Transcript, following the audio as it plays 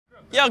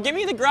Yo, give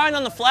me the grind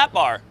on the flat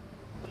bar.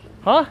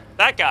 Huh?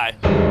 That guy.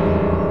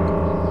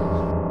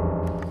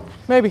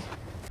 Maybe.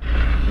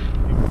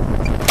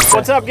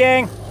 What's up,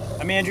 gang?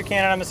 I'm Andrew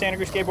Cannon. I'm the Santa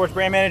Cruz Skateboards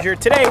brand manager.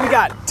 Today we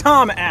got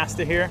Tom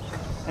Asta here,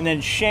 and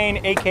then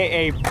Shane,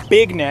 AKA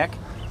Big Neck,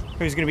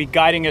 who's going to be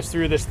guiding us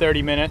through this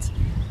 30 minutes.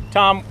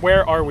 Tom,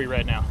 where are we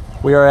right now?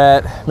 We are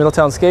at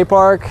Middletown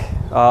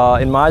Skatepark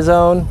in my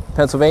zone,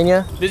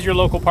 Pennsylvania. This is your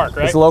local park,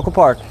 right? It's a local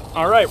park.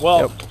 All right,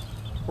 well, Yep.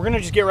 we're going to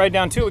just get right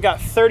down to it. We got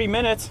 30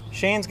 minutes.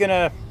 Shane's going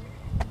to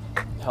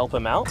Help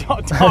him out.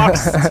 talk Yeah,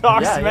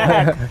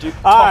 smack. Dude,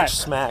 All talk right.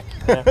 smack.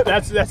 Yeah.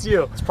 That's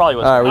you. That's probably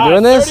what's All right, All we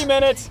doing right, this? 30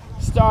 minutes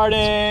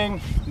starting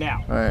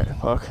now. All right,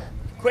 fuck.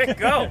 Quick,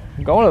 go.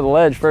 I'm going to the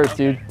ledge first,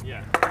 dude.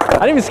 Yeah. I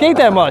didn't even skate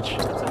that much.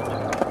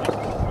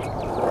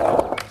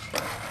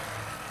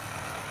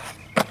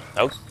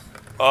 Nope.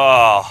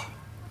 Oh.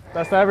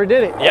 Best I ever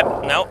did it. Yep.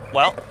 No.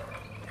 Well,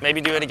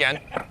 maybe do it again.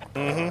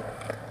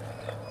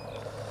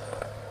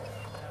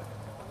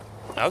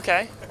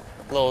 Okay.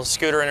 Little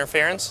scooter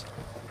interference.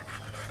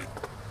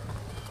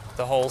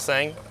 The whole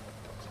thing.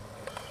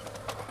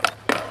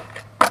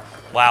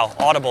 Wow.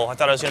 Audible. I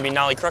thought I was going to be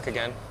nollie crook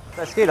again.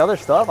 I skate other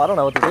stuff. I don't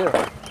know what to do.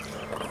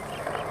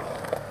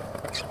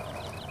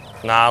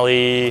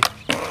 Nollie,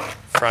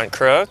 front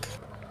crook,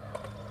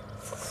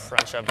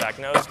 front shove back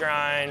nose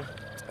grind.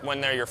 When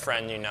they're your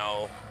friend, you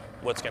know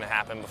what's going to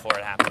happen before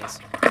it happens.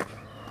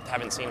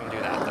 Haven't seen him do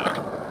that though.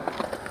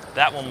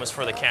 That one was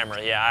for the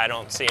camera. Yeah, I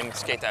don't see him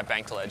skate that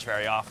bank to ledge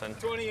very often.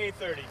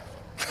 28:30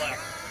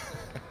 left.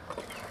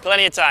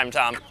 Plenty of time,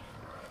 Tom.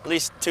 At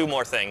least two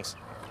more things.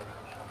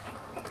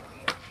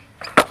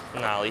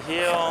 Nollie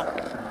heel,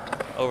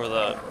 over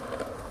the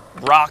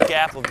rock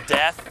gap of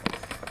death.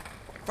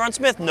 Front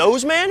Smith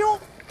nose manual?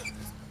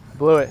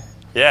 Blew it.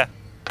 Yeah.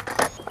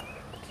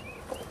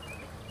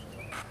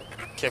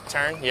 Kick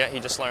turn, yeah, he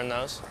just learned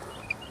those.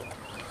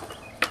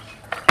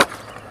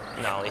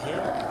 Nollie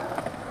heel.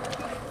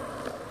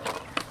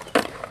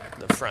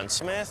 The front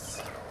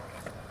Smith.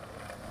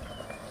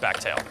 Back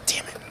tail,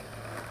 damn it.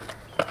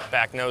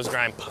 Back nose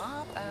grind,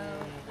 pop out.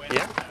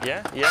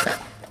 Yeah.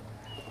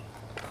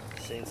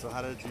 Shane, so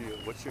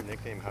what's your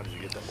nickname? How did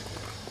you get that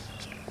nickname?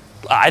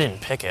 I didn't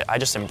pick it, I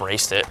just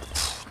embraced it.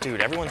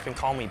 Dude, everyone's been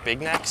calling me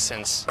Big Neck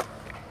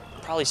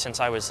probably since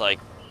I was like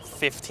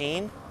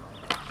 15.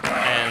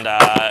 And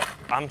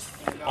I'm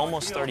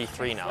almost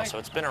 33 now, so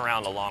it's been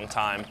around a long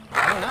time.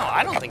 I don't know,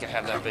 I don't think I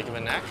have that big of a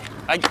neck.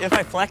 If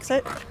I flex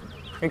it,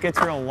 it gets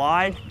real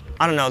wide.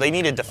 I don't know, they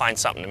needed to find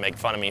something to make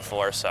fun of me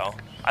for, so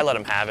I let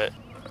them have it.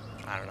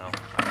 I don't know,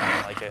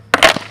 I like it.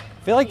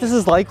 I feel like this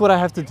is like what I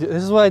have to do.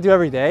 This is what I do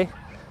every day,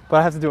 but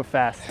I have to do it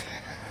fast.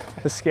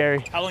 It's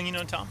scary. How long you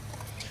know Tom?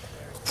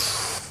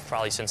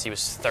 Probably since he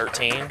was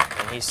 13,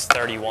 and he's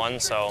 31,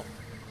 so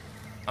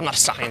I'm not a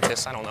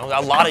scientist, I don't know, a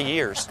lot of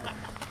years.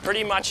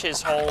 Pretty much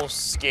his whole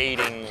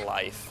skating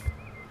life,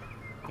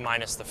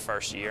 minus the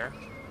first year.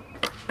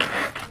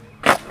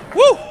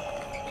 Woo!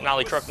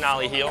 Nollie crook,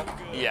 nollie heel,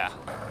 yeah.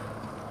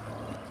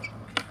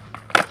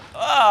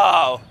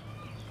 Oh!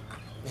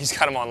 He's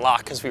got him on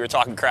lock because we were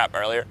talking crap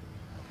earlier.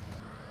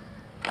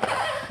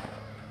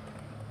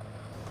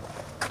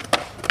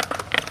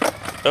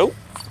 Oh,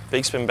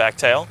 big spin back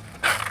tail.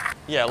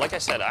 Yeah, like I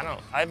said,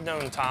 I've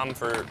known Tom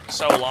for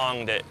so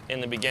long that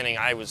in the beginning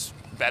I was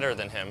better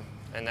than him,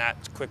 and that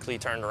quickly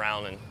turned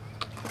around, and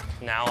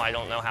now I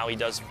don't know how he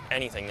does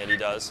anything that he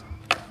does.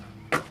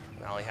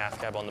 Nollie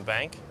half cab on the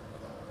bank.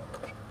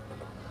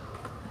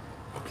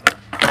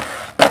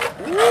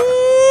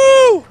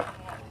 Woo!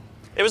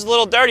 It was a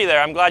little dirty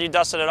there. I'm glad you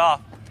dusted it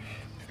off.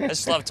 I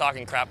just love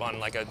talking crap on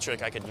like a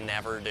trick I could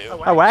never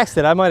do. I waxed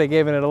it. I might have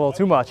given it a little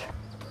too much.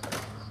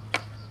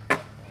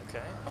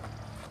 Okay.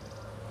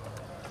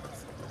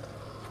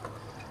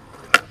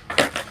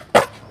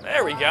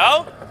 There we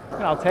go.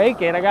 I'll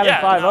take it. I got it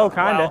 5-0,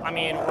 kind of. Well, I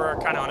mean, we're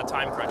kind of on a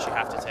time crunch. You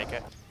have to take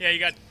it. Yeah, you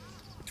got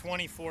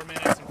 24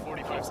 minutes and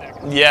 45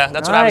 seconds. Yeah,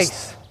 that's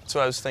Nice.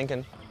 what I was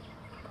thinking.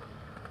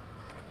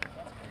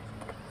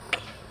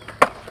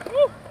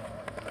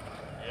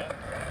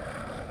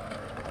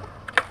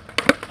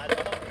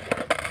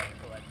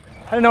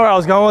 I didn't know where I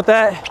was going with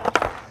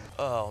that.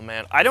 Oh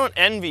man, I don't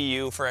envy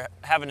you for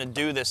having to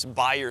do this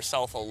by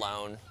yourself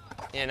alone.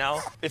 You know,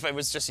 if it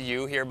was just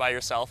you here by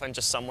yourself and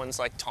just someone's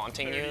like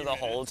taunting you the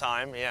whole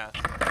time, yeah.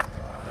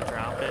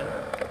 Drop in.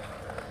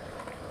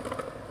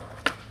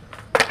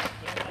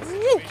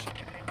 Woo!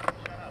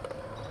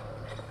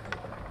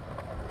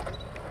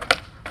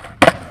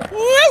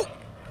 Woo!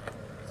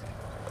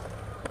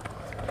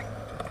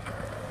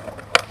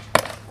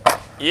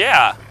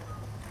 Yeah.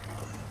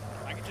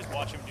 I could just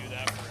watch him do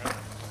that forever.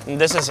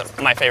 This is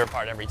my favorite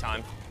part every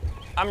time.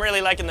 I'm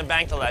really liking the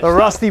bank to ledge. The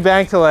rusty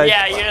bank to ledge.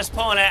 Yeah, you're just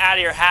pulling it out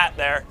of your hat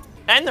there.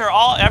 And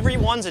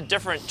everyone's a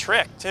different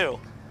trick too.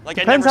 Like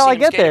Depends I'd never how seen I him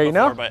get skate there, it you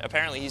before, know? but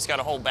apparently he's got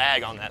a whole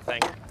bag on that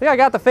thing. I think I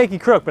got the fakey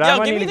crook, but I Yo,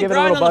 might give need me to the give it a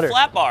grind little on the butter.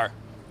 flat bar.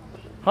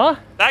 Huh?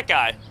 That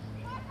guy.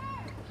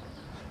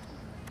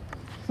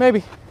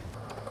 Maybe.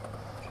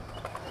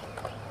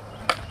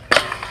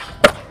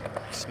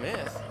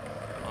 Smith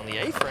on the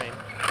A-frame.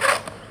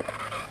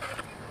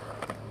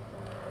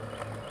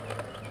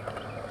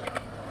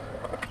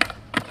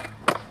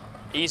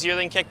 Easier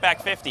than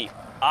kickback 50,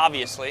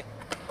 obviously.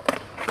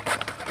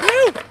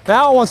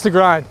 Now it wants to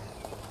grind.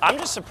 I'm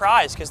just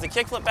surprised because the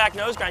kickflip back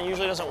nose grind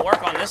usually doesn't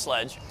work on this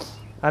ledge.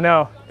 I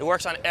know. It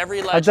works on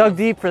every ledge. I dug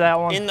deep for that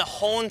one. In the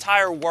whole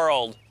entire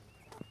world,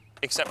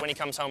 except when he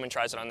comes home and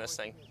tries it on this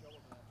thing.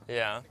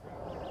 Yeah.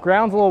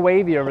 Ground's a little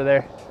wavy over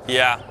there.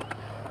 Yeah.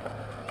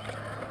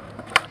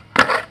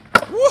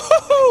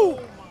 Woohoo!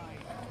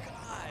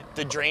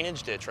 The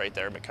drainage ditch right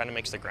there, but kind of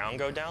makes the ground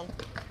go down.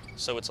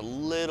 So it's a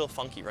little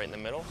funky right in the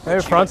middle.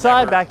 Maybe front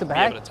side, back to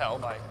back? Be able to tell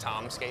by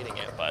Tom skating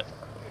it, but.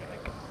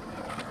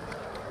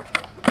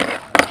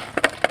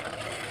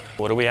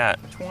 What are we at?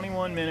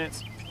 21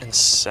 minutes. And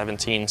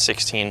 17,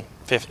 16,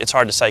 15. It's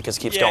hard to say because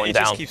it keeps going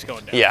down. Just keeps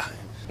going down. Yeah.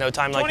 No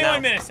time like now.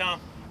 21 minutes, Tom.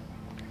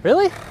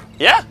 Really?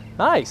 Yeah.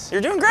 Nice.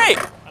 You're doing great.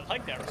 I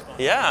like that response.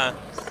 Yeah.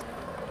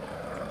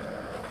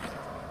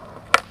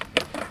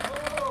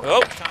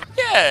 Oh,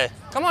 yeah.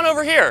 Come on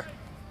over here.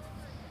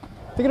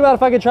 Thinking about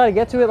if I could try to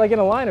get to it like in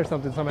a line or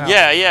something somehow.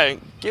 Yeah, yeah.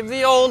 Give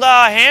the old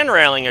hand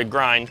railing a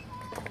grind.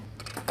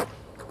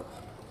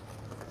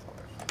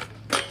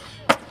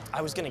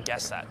 I was going to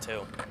guess that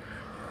too.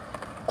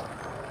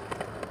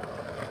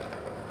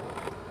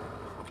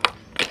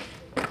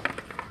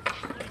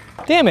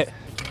 Damn it.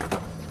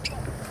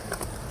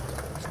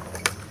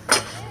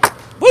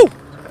 Woo!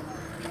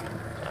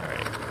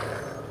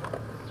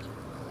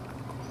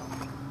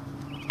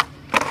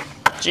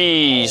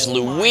 Jeez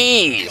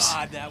Louise.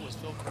 God, that was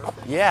so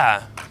perfect.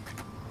 Yeah.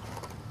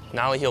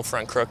 Nollie heel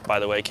front crook, by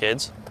the way,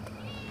 kids.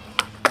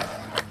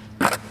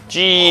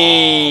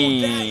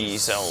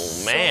 Jeez,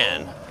 oh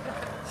man.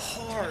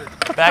 Hard.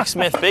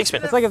 Backsmith, big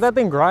smith. It's like if that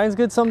thing grinds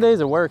good some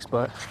days, it works,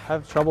 but I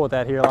have trouble with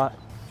that here a lot.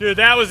 Dude,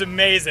 that was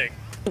amazing.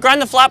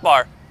 Grind the flat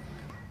bar.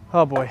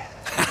 Oh boy.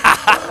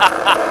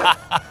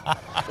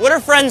 What are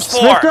friends for?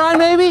 Smith grind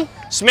maybe?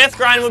 Smith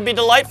grind would be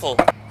delightful.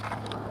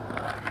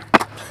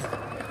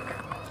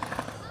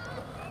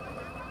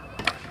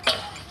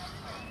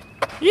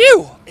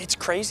 You! It's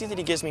crazy that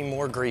he gives me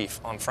more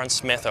grief on front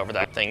Smith over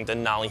that thing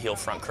than nollie heel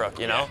front crook,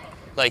 you know?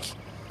 Like,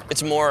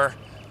 it's more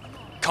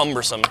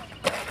cumbersome.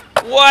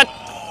 What?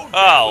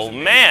 Oh,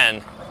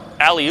 man.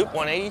 Alley-oop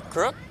 180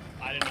 crook?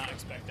 I did not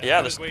expect that. Yeah,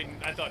 I was waiting.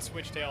 I thought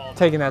switch tail.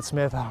 Taking that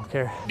Smith, I don't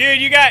care.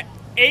 Dude, you got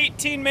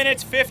 18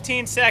 minutes,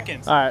 15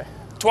 seconds. All right.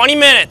 20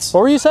 minutes.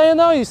 What were you saying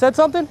though? You said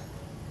something?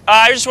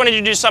 I just wanted you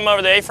to do something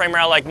over the A-frame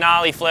rail, like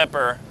nollie flip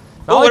or...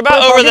 Nollie what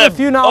about flip, over I'll get a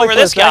few nollie over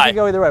this flips. That guy? could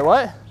go either way.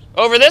 What?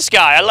 Over this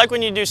guy. I like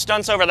when you do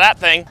stunts over that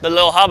thing, the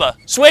little hubba.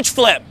 Switch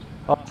flip.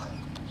 Oh.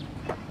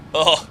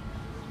 Oh,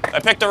 I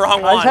picked the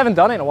wrong one. I just haven't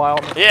done it in a while.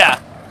 Yeah.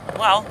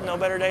 Well, no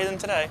better day than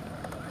today.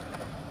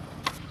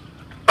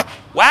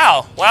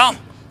 Wow. Well,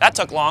 that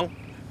took long.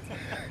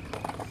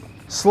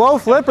 Slow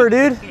flipper,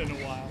 dude.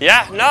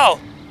 Yeah, no.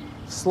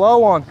 Slow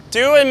one.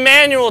 Do a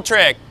manual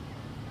trick.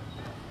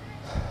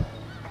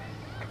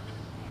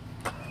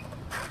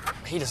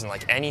 He doesn't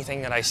like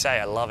anything that I say.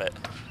 I love it.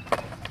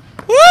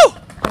 Woo!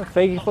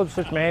 Fakey flip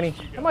switch Manny.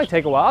 That might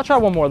take a while. I'll try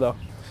one more though.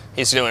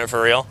 He's doing it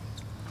for real.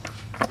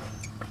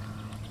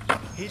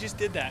 He just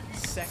did that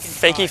second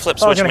Fakey try.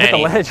 flip I was switch gonna hit the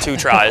Manny, ledge. 2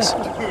 tries.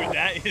 Dude,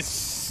 that is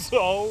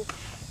so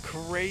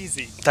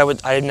crazy.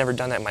 I had never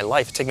done that in my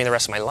life. It'd take me the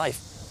rest of my life.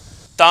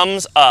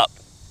 Thumbs up.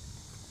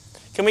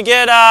 Can we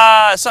get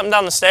something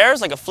down the stairs,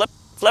 like a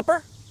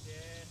flipper? Yeah.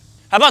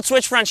 How about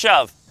switch front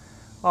shove?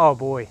 Oh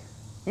boy.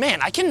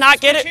 Man, I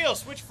cannot get it. Heel,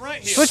 switch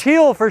front heel. Switch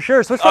heel for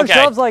sure. Switch front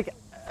Okay. shove's like,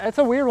 that's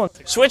a weird one.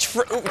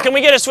 Can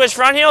we get a switch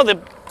front heel?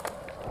 Good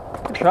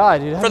try,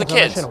 dude. I For the haven't done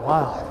that kids. shit in a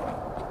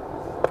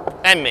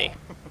while. And me.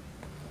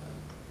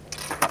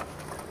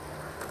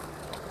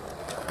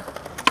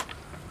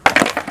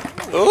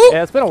 Ooh.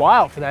 Yeah, it's been a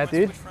while for that,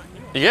 dude.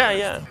 Yeah,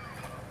 yeah.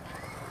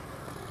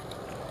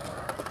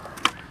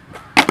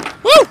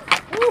 Woo!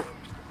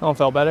 That one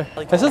felt better.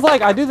 This is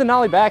like, I do the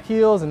nollie back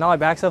heels and nollie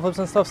backside flips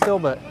and stuff still,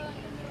 but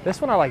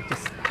this one I like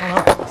just,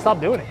 I don't know,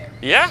 stop doing it.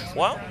 Yeah,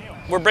 well,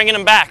 we're bringing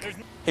him back.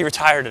 He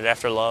retired it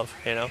after love,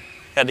 you know?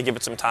 Had to give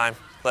it some time,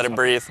 let it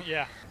breathe.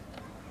 Yeah.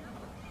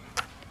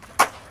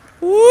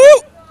 Woo!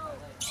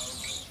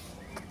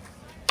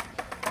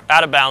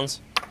 Out of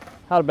bounds.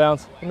 Out of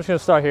bounds. I'm just gonna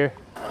start here.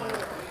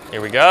 Here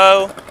we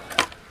go.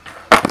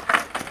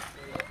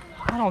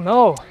 I don't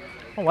know.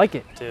 I don't like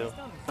it. 2. Really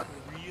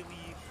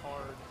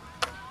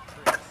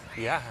hard.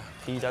 Yeah,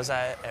 he does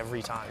that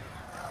every time.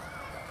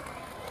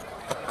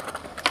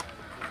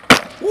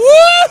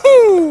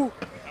 Woohoo!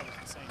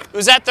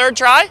 Was that 3rd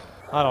try?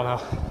 I don't know.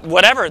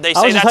 Whatever, they I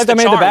say was just that's hyped the I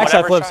made charm. the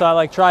backside Whatever flip, so I charm.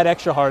 like tried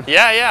extra hard.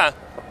 Yeah, yeah.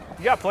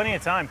 You got plenty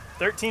of time.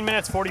 13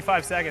 minutes,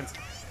 45 seconds.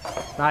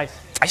 Nice.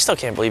 I still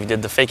can't believe he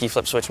did the fakey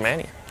flip switch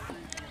Manny.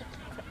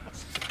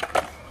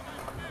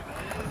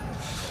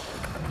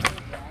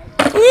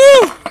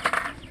 Woo!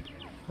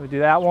 We do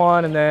that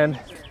one and then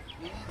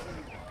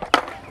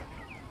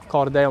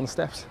call it a day on the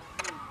steps.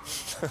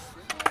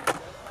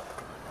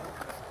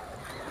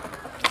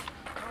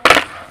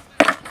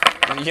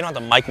 You don't have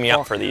to mic me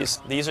up for these.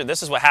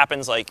 This is what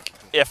happens like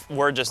if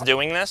we're just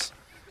doing this.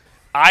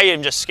 I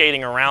am just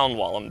skating around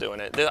while I'm doing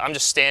it. I'm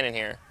just standing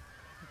here.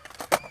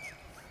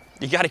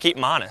 You got to keep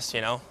them honest,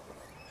 you know?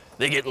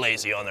 They get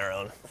lazy on their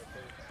own.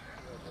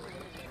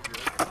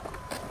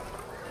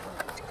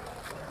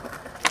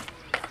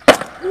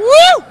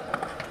 Woo!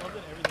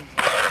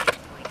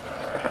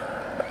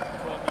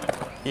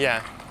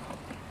 Yeah.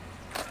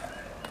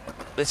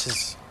 This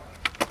is...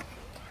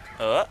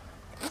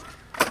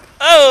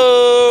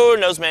 Oh,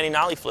 nose manny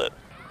nollie flip.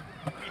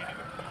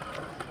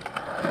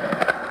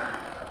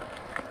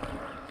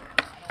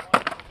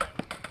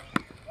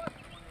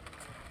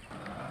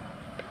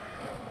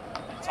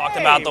 Talked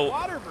about the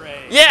water break.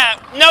 Yeah,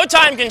 no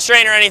time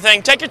constraint or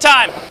anything. Take your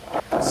time.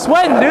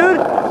 Sweating, dude.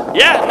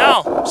 Yeah,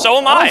 no. So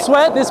am I I. don't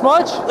sweat this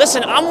much.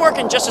 Listen, I'm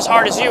working just as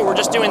hard as you. We're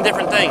just doing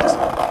different things.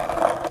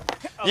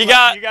 You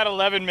got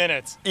 11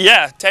 minutes.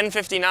 Yeah,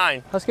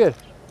 10:59. That's good.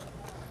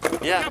 You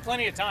Yeah. got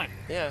plenty of time.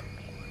 Yeah.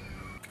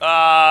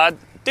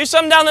 Do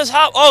something down this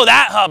hub. Oh,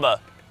 that hubba.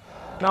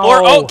 No.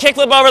 Or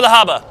kickflip over the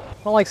hubba.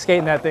 I don't like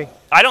skating that thing.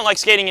 I don't like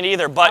skating it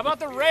either, How but about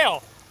the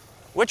rail?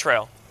 which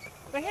rail?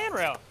 The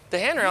handrail. The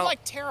You handrail.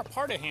 like tear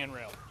apart a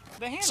handrail.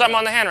 The handrail. Something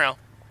on the handrail.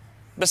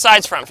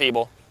 Besides front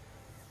feeble.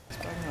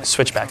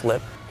 Switchback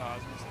lip.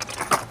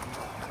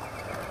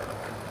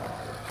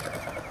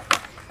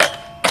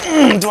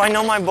 Do I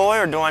know my boy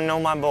or do I know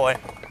my boy?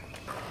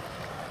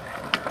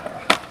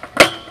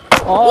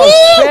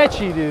 Oh,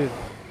 sketchy, dude.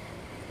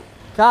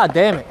 God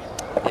damn it.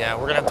 Yeah,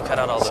 we're gonna have to cut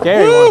out all the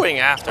Scary wooing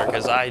after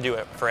because I do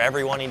it for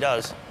everyone he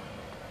does.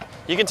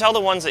 You can tell the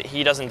ones that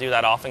he doesn't do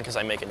that often because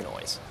I make a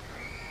noise.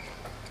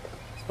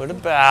 What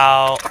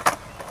about...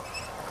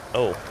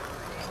 Oh.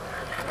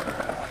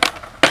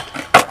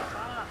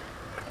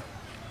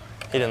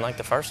 He didn't like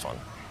the first one.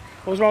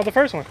 What was wrong with the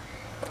first one?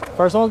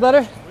 First one was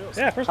better?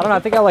 Yeah, first I don't know. I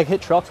think I like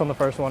hit trucks on the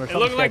first one or It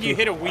something. looked like sketchy. you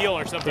hit a wheel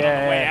or something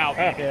on the way out.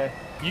 Yeah.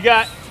 You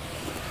got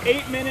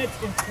 8 minutes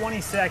and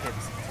 20 seconds.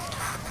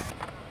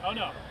 Oh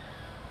no.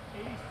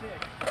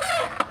 86.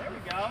 There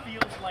we go.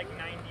 Feels like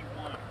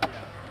 91.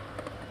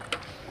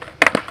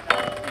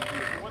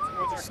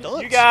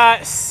 Stunts. You got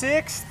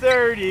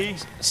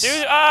 6:30.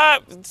 Dude,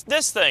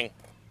 this thing.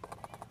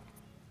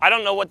 I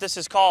don't know what this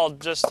is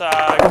called. Just On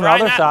the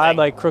grind other that side, thing.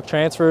 like crook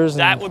transfers.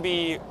 That And would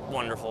be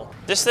wonderful.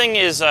 This thing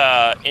is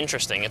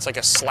interesting. It's like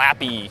a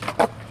slappy,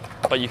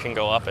 but you can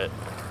go up it.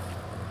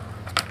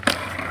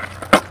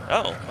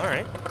 Oh, all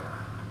right.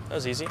 That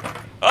was easy.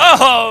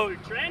 Oh,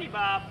 tranny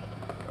bob.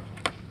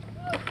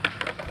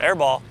 Air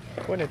ball.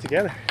 Putting it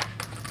together.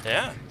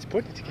 Yeah. He's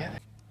putting it together.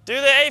 Do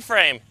the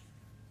A-frame.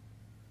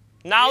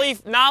 Nollie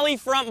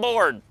front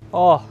board.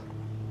 oh,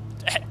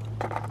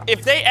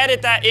 If they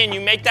edit that in, you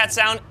make that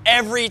sound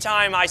every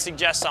time I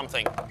suggest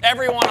something.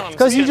 Every one of them.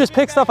 because you just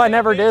pick stuff I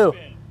never do.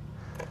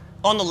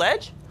 On the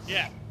ledge?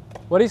 Yeah.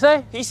 What do you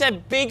say? He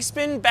said big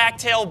spin, back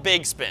tail,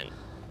 big spin.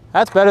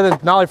 That's better than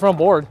nollie front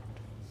board.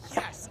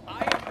 Yes,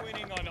 I am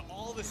winning on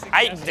all the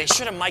suggestions. They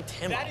should have mic'd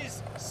him up. That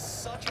is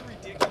such a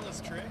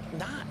ridiculous trick.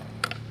 Not.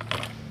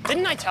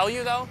 Didn't I tell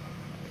you though?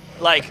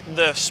 Like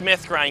the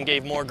Smith grind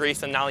gave more grief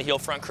than nollie heel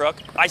front crook.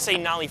 I say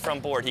nollie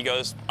front board. He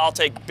goes, I'll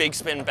take big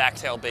spin, back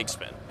tail, big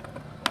spin.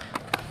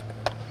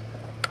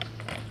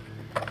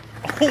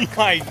 Oh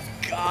my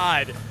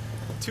God.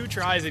 2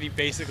 tries and he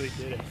basically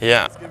did it.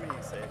 Yeah. It's giving you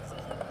saves.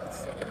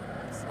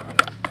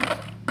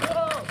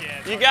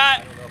 You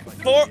got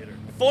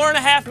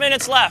 4.5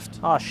 minutes left.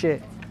 Oh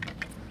shit.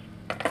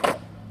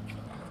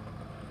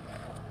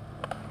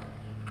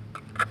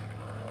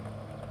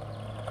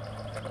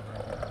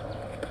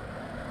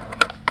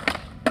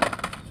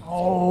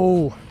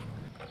 Oh.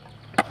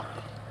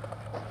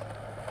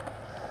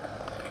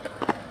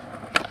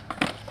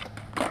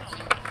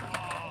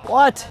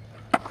 What?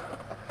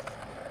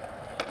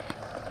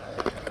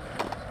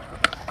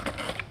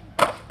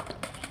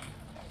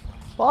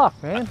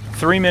 Fuck, man.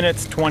 3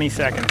 minutes, 20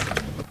 seconds.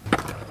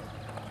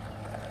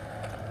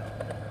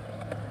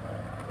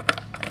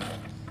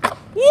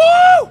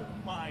 Woo!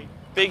 My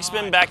Big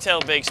spin, back tail,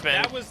 big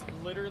spin. That was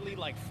literally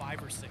like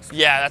 5 or 6.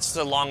 Yeah, that's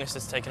the longest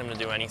it's taken him to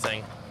do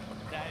anything.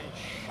 That is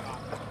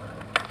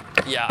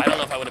shocking. Yeah, I don't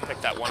know if I would have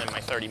picked that one in my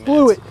 30 minutes.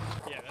 Blew it.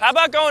 Yeah, How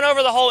about going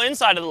over the whole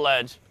inside of the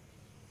ledge?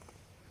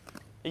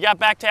 You got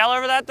back tail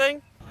over that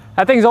thing?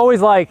 That thing's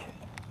always like,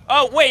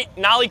 Oh, wait,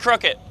 nollie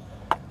crook it.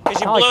 Because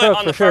you Nollie blew it crook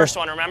on the for sure. first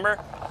one, remember?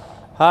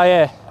 oh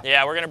yeah.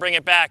 Yeah, we're going to bring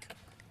it back.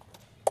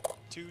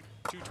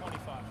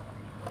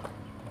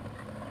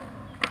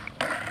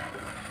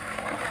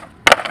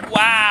 225.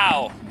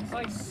 Wow. It's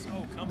like so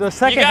comfortable. The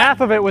second got-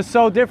 half of it was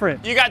so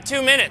different. You got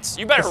 2 minutes.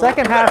 You better The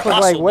second you better half was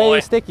like hustle, way boy.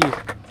 sticky.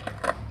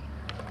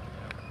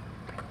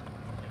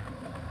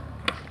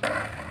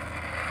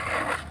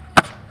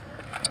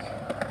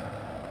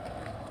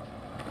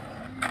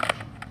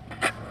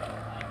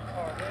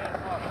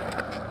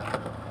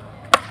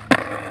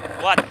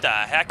 What the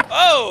heck?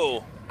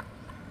 Oh!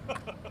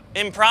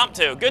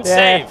 Impromptu. Good Yeah.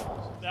 save.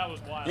 That was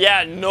wild.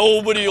 Yeah,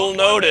 nobody will 1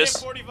 minute,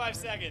 notice. 45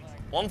 seconds.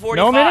 145.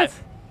 No minutes?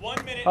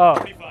 1 minute, Oh.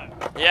 45.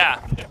 Yeah.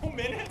 No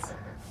minutes?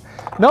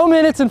 No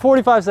minutes and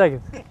 45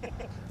 seconds.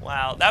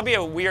 Wow, that'd be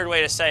a weird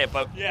way to say it,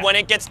 but Yeah. when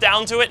it gets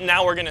down to it,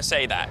 now we're gonna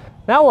say that.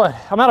 Now what?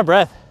 I'm out of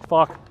breath.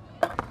 Fuck.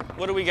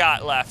 What do we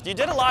got left? You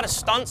did a lot of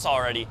stunts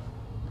already.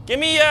 Give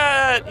me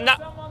yeah,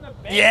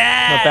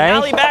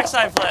 nollie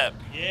backside flip.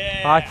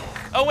 Yeah.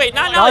 Oh wait,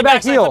 not nollie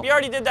backside heel. flip. You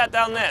already did that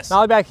down this.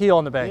 Nollie back heel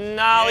on the bank.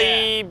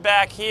 Nollie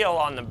back heel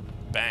on the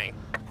bank.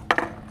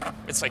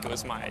 It's like it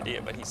was my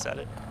idea, but he said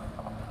it.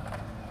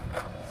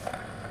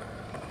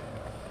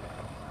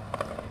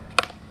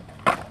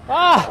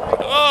 Ah!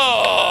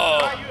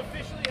 Oh! You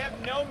officially have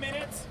no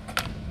minutes.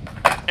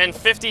 And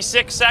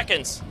 56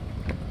 seconds.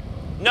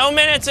 No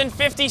minutes and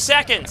 50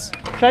 seconds.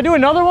 Should I do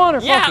another one or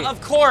Yeah, fuck it?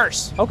 of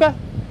course. Okay.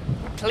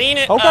 Clean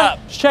it Okay. up.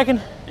 Just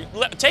checking.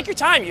 Take your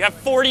time. You have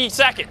 40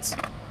 seconds.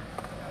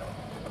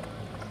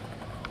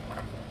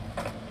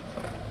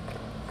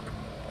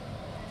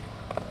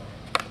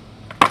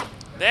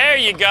 There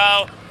you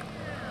go.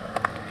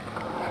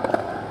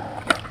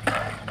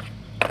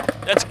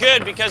 That's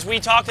good because we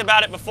talked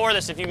about it before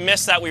this. If you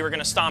missed that, we were going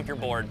to stomp your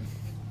board.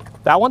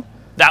 That one?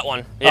 That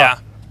one, yeah.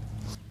 Oh.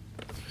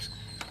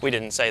 We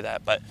didn't say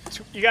that, but.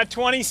 You got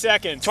 20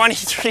 seconds.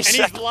 23 seconds.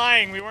 And he's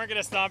lying. We weren't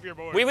going to stomp your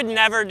board. We would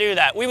never do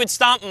that. We would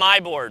stomp my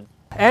board.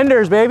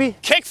 Enders, baby.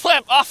 Kick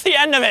flip off the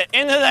end of it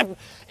into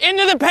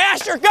the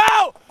pasture.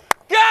 Go!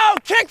 Go!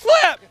 Kick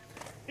flip!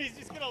 He's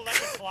just going to let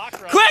the clock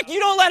run. Quick! You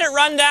don't let it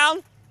run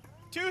down.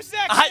 2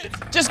 seconds.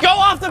 Just go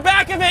off the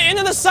back of it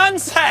into the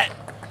sunset.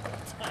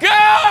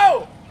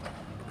 Go!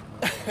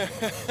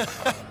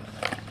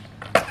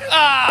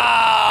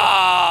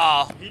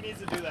 Oh! He needs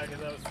to do that because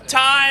that was sick.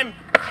 Time.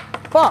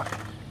 Fuck.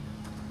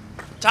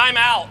 Time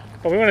out.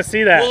 But we want to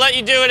see that. We'll let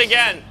you do it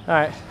again. All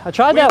right. I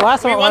tried that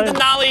last time. We want the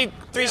nollie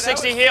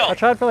 360 heel. I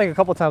tried for like a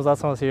couple times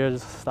last time I was here.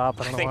 Just stop.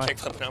 I don't know think why. kick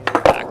flipping over the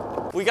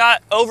back. We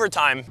got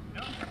overtime.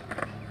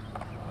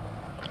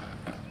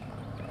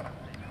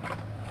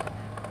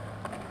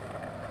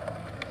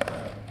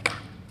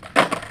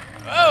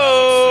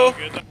 Oh!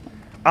 So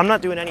I'm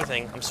not doing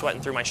anything. I'm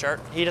sweating through my shirt.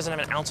 He doesn't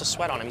have an ounce of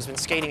sweat on him. He's been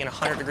skating in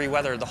 100-degree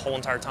weather the whole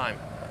entire time.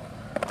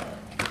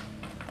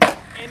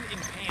 And in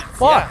pants.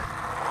 Fuck.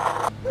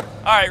 Yeah.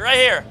 All right, right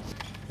here.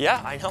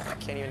 Yeah, I know. I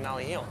can't even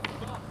nollie heel.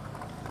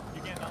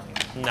 You can't nollie.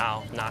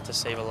 No, not to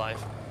save a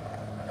life.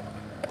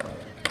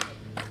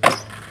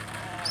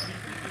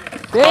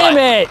 Damn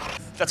it.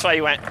 That's why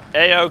you went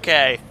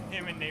A-OK.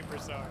 Him and Nate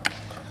Broussard.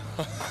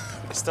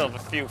 I still have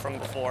a few from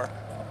before.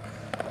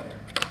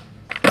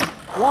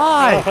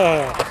 Why?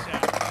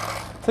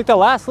 It's like the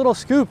last little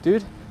scoop,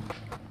 dude.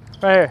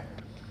 Right here.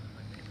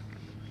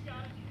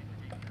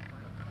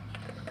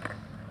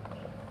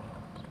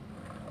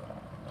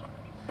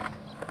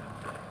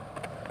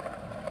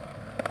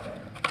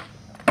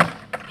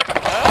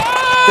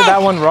 Did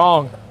that one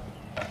wrong.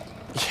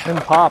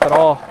 Didn't pop at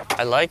all.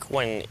 I like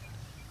when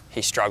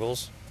he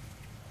struggles.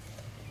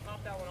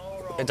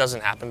 It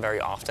doesn't happen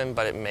very often,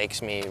 but it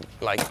makes me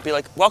be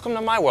like, welcome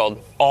to my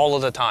world all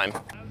of the time.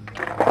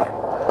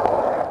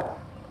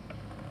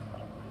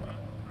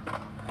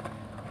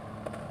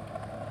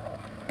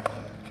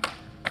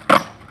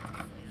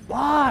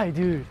 Why,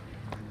 dude?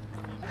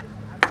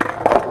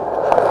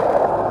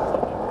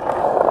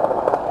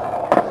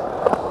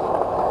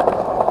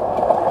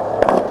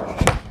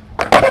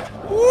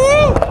 Woo!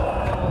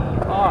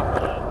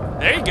 Oh,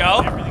 There you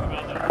go. Everything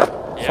about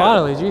that. Yeah,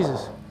 finally,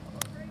 Jesus.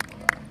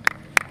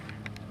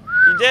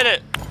 you did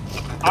it.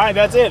 All right,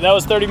 that's it. That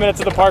was 30 minutes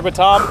at the park with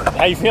Tom.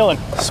 How you feeling?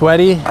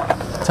 Sweaty,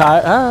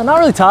 tired. Not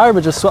really tired,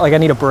 but just like I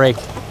need a break.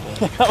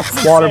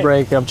 Water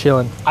break. I'm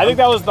chilling. I think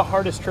that was the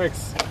hardest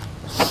tricks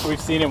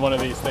we've seen in one of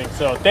these things.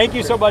 So thank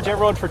you so much,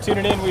 everyone, for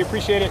tuning in. We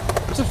appreciate it.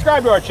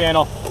 Subscribe to our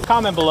channel.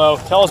 Comment below.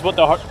 Tell us what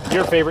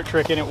your favorite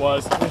trick in it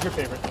was. What was your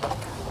favorite?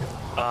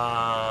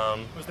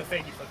 Was the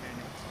fakey flip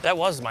manual. That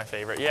was my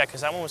favorite, yeah,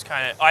 because that one was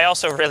kind of. I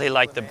also really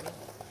liked the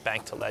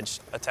bank to ledge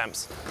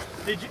attempts.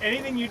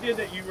 Anything you did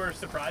that you were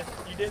surprised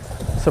you did?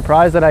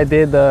 Surprised that I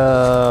did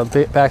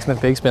the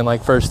backsmith big spin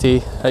like first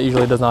tee. That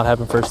usually does not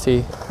happen first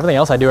tee. Everything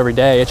else I do every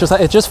day. It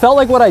just felt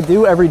like what I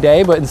do every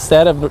day, but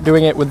instead of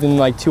doing it within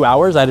like 2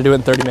 hours, I had to do it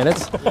in 30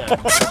 minutes. Yeah.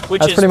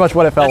 That's pretty much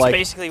what it felt like. That's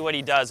basically what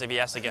he does if he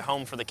has to get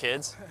home for the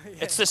kids.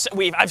 It's this.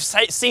 I've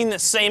seen the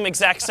same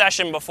exact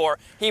session before.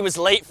 He was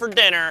late for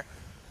dinner.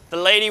 The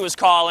lady was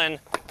calling.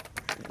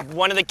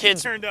 One of the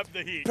kids Turned up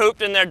the heat.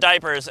 pooped in their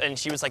diapers, and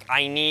she was like,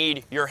 I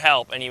need your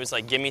help. And he was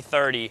like, give me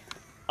 30.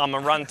 I'm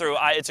gonna run through.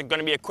 It's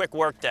gonna be a quick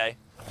work day.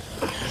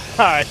 All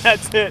right,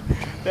 that's it.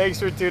 Thanks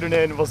for tuning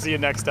in. We'll see you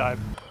next time.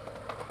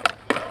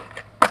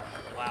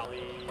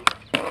 Lally,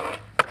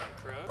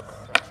 crook,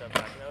 front up,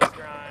 back nose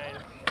grind,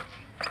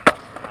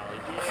 lally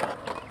heel,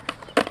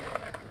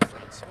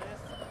 front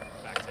smith,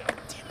 back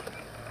tail,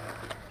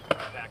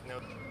 back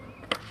nose.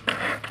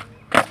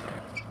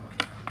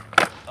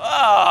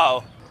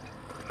 Oh!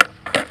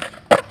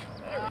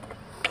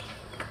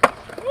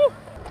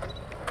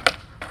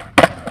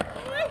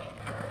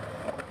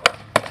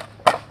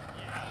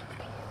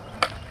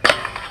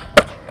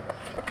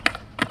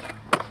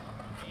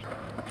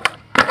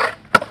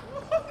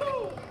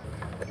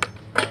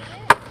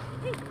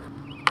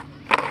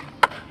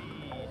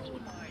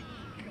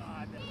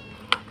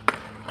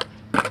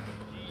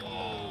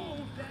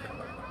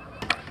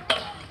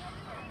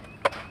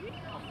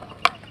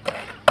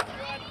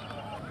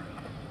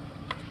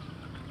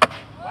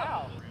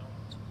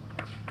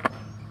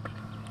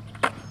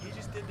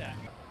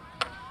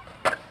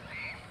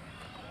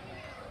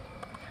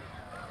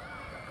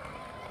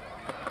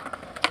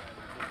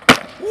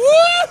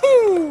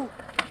 Woo!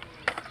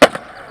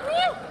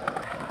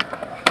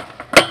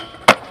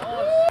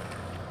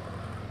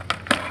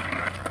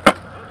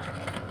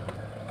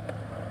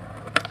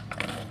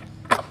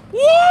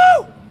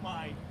 Woo!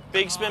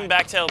 Big spin,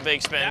 back tail,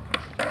 big spin.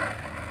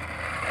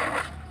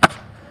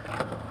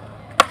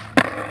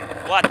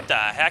 What the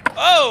heck?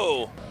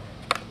 Oh!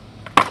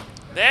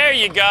 There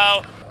you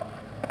go.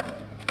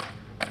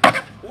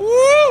 Woo!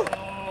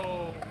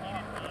 Oh,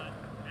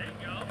 there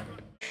you go.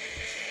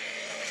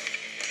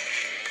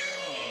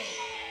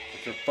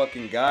 That's your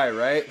fucking guy,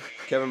 right?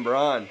 Kevin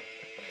Braun.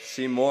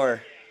 See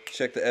more.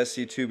 Check the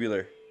SC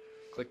tubular.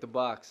 Click the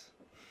box.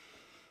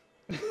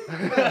 Click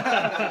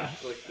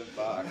the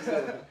box.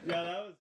 Yeah, that was.